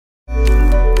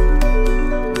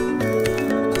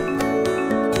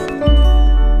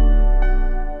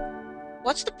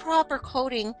proper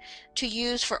coding to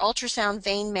use for ultrasound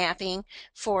vein mapping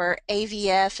for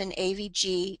AVF and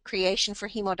AVG creation for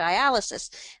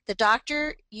hemodialysis. The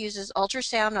doctor uses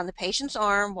ultrasound on the patient's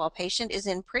arm while patient is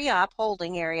in pre-op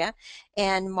holding area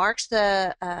and marks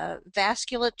the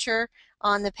vasculature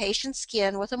on the patient's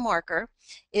skin with a marker.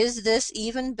 Is this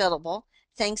even billable?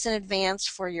 Thanks in advance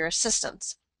for your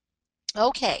assistance.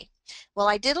 Okay, well,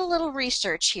 I did a little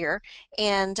research here,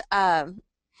 and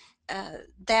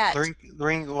that,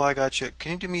 Laureen, while I got you,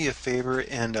 can you do me a favor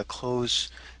and close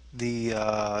the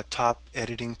top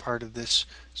editing part of this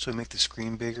so we make the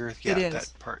screen bigger? It Yeah, that is.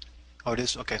 part. Oh, it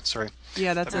is? Okay, sorry.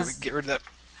 Yeah, that's Thought maybe we could his. get rid of that.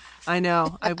 I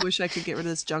know. I wish I could get rid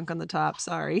of this junk on the top.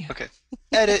 Sorry. Okay.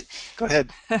 Edit. Go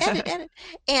ahead. edit, edit.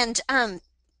 And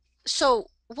so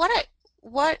what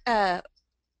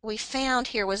we found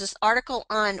here was this article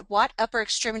on what upper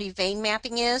extremity vein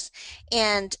mapping is,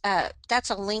 and that's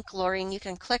a link, Laureen. You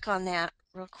can click on that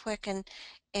real quick, and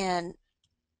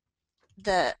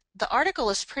the article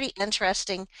is pretty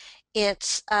interesting.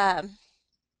 It's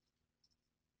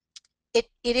it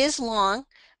is long,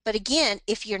 but again,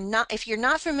 if you're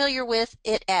not familiar with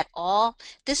it at all,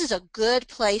 this is a good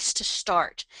place to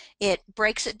start. It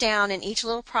breaks it down in each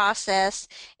little process,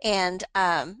 and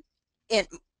it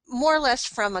more or less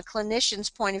from a clinician's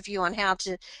point of view on how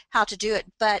to do it.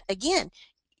 But again,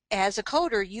 as a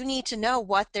coder, you need to know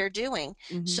what they're doing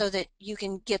Hmm. so that you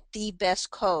can get the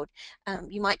best code.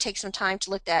 You might take some time to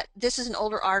look at. This is an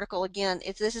older article again.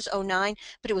 If this is '09,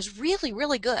 but it was really,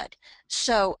 really good.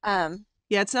 So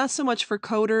Yeah, it's not so much for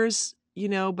coders,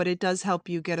 but it does help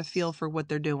you get a feel for what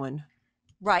they're doing.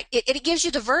 right, it gives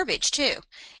you the verbiage too.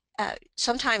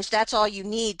 Sometimes that's all you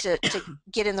need to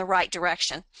get in the right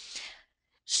direction.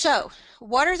 So,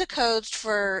 what are the codes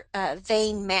for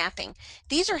vein mapping?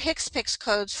 These are HCPCS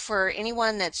codes for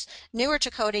anyone that's newer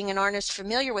to coding and aren't as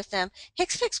familiar with them.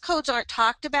 HCPCS codes aren't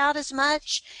talked about as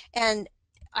much, and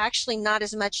actually not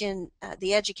as much in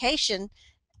the education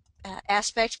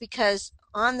aspect, because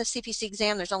on the CPC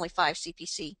exam there's only 5 the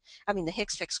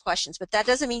HCPCS questions, but that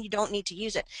doesn't mean you don't need to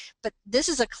use it. But this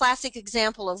is a classic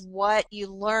example of what you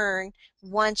learn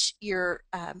once you're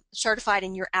certified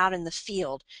and you're out in the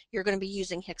field. You're going to be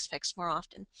using HCPCS more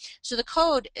often. So the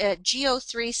code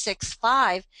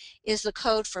G0365 is the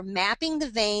code for mapping the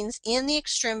veins in the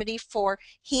extremity for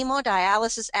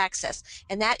hemodialysis access,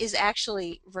 and that is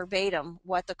actually verbatim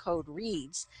what the code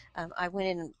reads. I went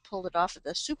in and pulled it off of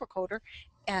the supercoder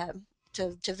um,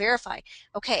 to verify.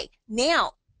 Okay,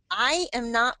 now I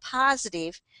am not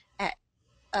positive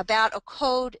about a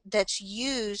code that's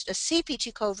used, a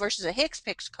CPT code versus a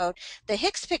HCPCS code. The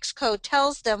HCPCS code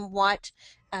tells them what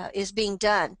is being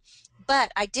done.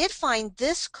 But I did find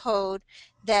this code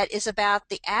that is about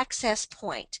the access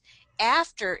point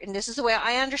after, and this is the way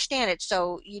I understand it,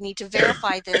 so you need to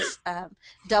verify this,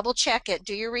 double check it,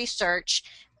 do your research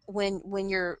when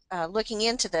you're looking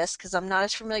into this, because I'm not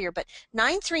as familiar, but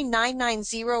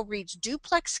 93990 reads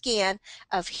duplex scan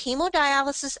of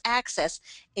hemodialysis access,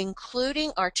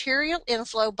 including arterial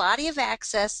inflow, body of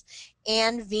access,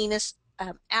 and venous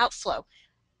outflow.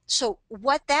 So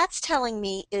what that's telling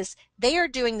me is they are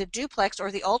doing the duplex or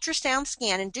the ultrasound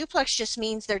scan, and duplex just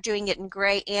means they're doing it in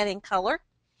gray and in color,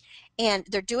 and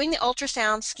they're doing the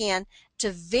ultrasound scan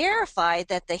to verify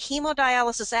that the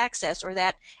hemodialysis access, or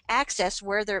that access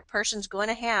where the person's going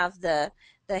to have the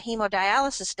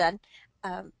hemodialysis done,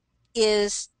 um,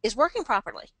 is working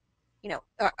properly.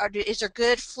 Is there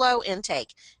good flow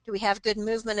intake? Do we have good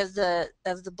movement of the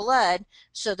blood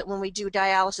so that when we do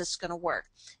dialysis, it's going to work?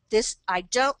 This I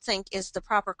don't think is the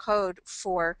proper code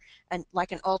for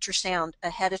like an ultrasound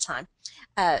ahead of time.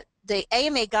 The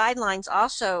AMA guidelines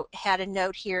also had a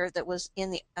note here that was in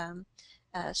the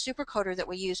supercoder that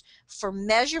we use for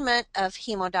measurement of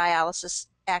hemodialysis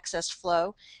access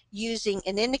flow using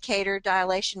an indicator,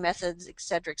 dilation methods,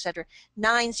 etc.,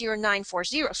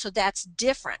 90940. So that's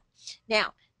different.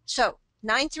 Now, so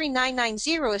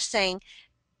 93990 is saying,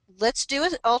 let's do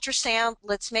an ultrasound,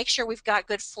 let's make sure we've got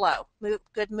good flow,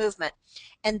 good movement.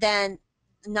 And then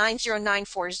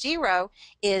 90940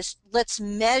 is let's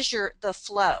measure the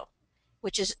flow,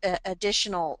 which is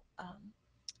additional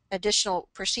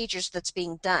procedures that's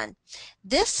being done.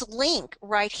 This link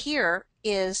right here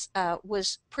is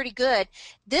was pretty good.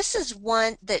 This is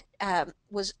one that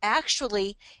was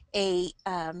actually a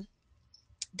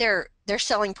they're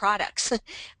selling products,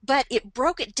 but it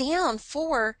broke it down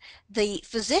for the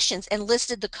physicians and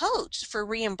listed the codes for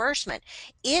reimbursement.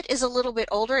 It is a little bit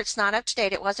older. It's not up to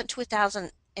date. It wasn't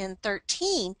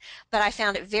 2013, but I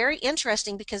found it very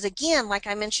interesting because, again, like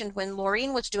I mentioned when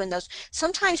Laureen was doing those,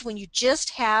 sometimes when you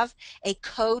just have a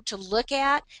code to look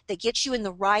at that gets you in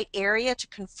the right area to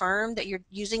confirm that you're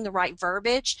using the right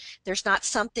verbiage, there's not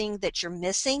something that you're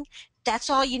missing, that's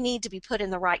all you need to be put in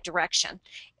the right direction.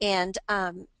 And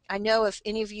I know if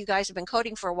any of you guys have been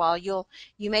coding for a while, you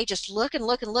may just look and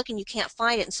look and look and you can't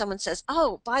find it, and someone says,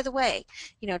 oh, by the way,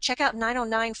 check out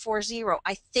 90940.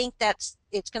 I think it's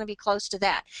going to be close to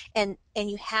that. And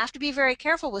you have to be very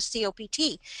careful with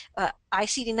COPT.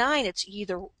 ICD-9, it's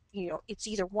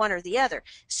either one or the other.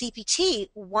 CPT,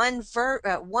 one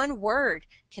word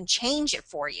can change it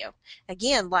for you.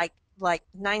 Again, like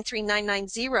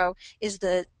 93990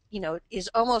 is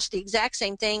almost the exact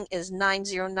same thing as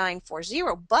 90940,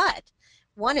 but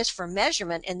one is for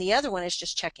measurement and the other one is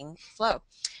just checking flow.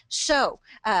 So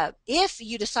if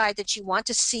you decide that you want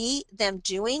to see them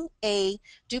doing a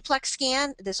duplex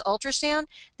scan, this ultrasound,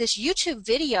 this YouTube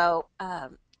video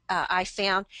I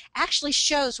found actually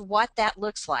shows what that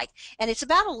looks like, and it's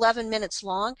about 11 minutes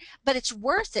long, but it's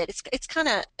worth it. It's kind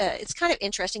of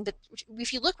interesting. But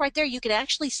if you look right there, you can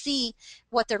actually see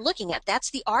what they're looking at.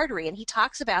 That's the artery, and he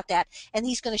talks about that, and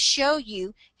he's going to show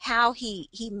you how he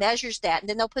measures that, and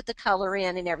then they'll put the color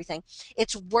in and everything.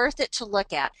 It's worth it to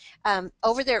look at.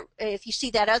 Over there, if you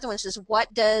see that other one, says,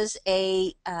 what does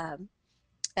a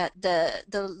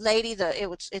the lady,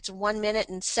 it's 1 minute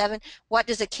and 7. What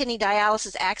does a kidney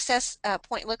dialysis access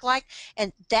point look like?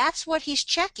 And that's what he's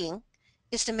checking,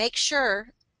 is to make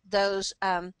sure those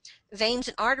veins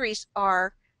and arteries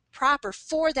are proper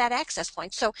for that access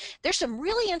point. So there's some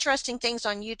really interesting things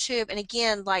on YouTube. And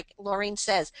again, like Laureen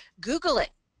says, Google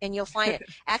it and you'll find it.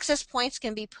 Access points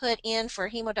can be put in for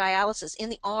hemodialysis in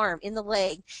the arm, in the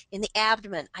leg, in the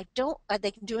abdomen.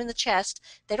 They can do in the chest.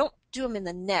 They don't do them in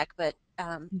the neck, but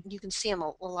you can see them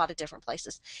a lot of different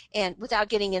places. And without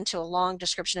getting into a long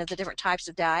description of the different types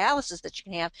of dialysis that you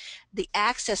can have, the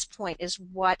access point is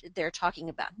what they're talking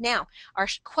about. Now, our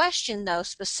question, though,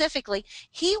 specifically,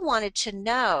 he wanted to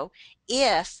know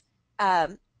if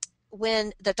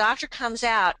when the doctor comes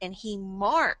out and he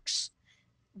marks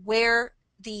where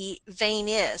the vein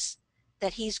is,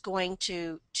 that he's going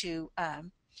to do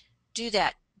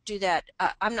that.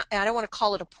 I don't want to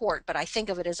call it a port, but I think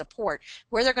of it as a port,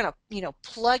 where they're going to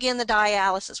plug in the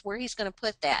dialysis, where he's going to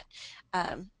put that.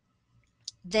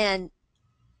 Then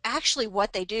actually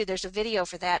what they do, there's a video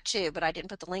for that too, but I didn't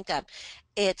put the link up.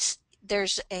 They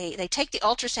take the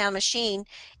ultrasound machine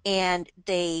and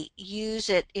they use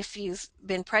it if you've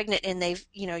been pregnant and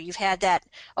you've had that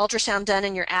ultrasound done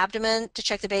in your abdomen to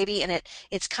check the baby, and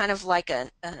it's kind of like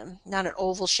not an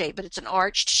oval shape, but it's an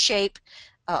arched shape.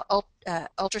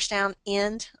 Ultrasound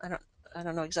end. I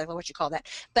don't know exactly what you call that,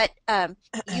 but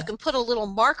you can put a little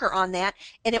marker on that,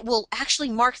 and it will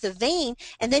actually mark the vein,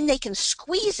 and then they can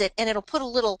squeeze it, and it'll put a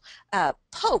little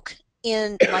poke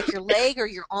in like your leg or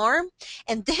your arm.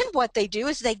 And then what they do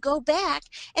is they go back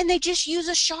and they just use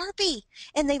a Sharpie,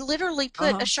 and they literally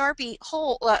put a Sharpie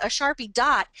a Sharpie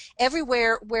dot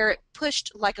everywhere where it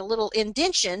pushed like a little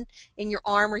indentation in your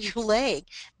arm or your leg.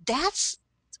 That's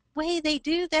way they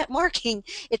do that marking.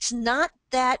 It's not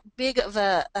that big of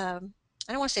a I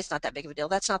don't want to say it's not that big of a deal.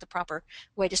 That's not the proper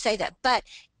way to say that, but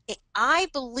I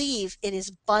believe it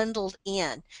is bundled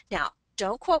in. Now,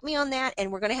 don't quote me on that,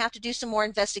 and we're going to have to do some more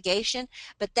investigation,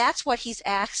 but that's what he's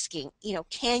asking.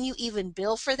 Can you even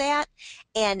bill for that?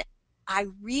 And I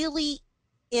really,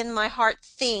 in my heart,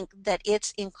 think that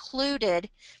it's included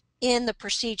in the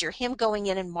procedure, him going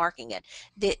in and marking it.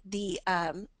 The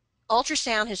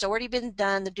ultrasound has already been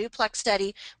done. The duplex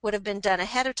study would have been done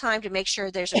ahead of time to make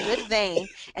sure there's a good vein,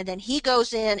 and then he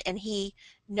goes in and he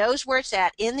knows where it's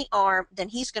at in the arm. Then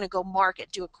he's going to go mark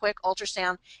it, do a quick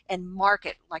ultrasound and mark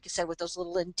it, like I said, with those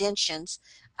little indentions.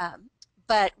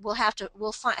 But we'll have to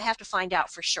find out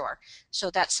for sure.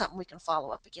 So that's something we can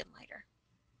follow up again later.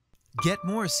 Get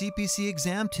more CPC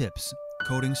exam tips,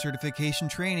 coding certification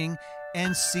training,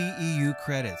 and CEU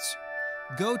credits.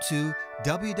 Go to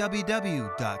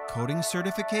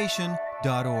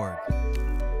www.codingcertification.org.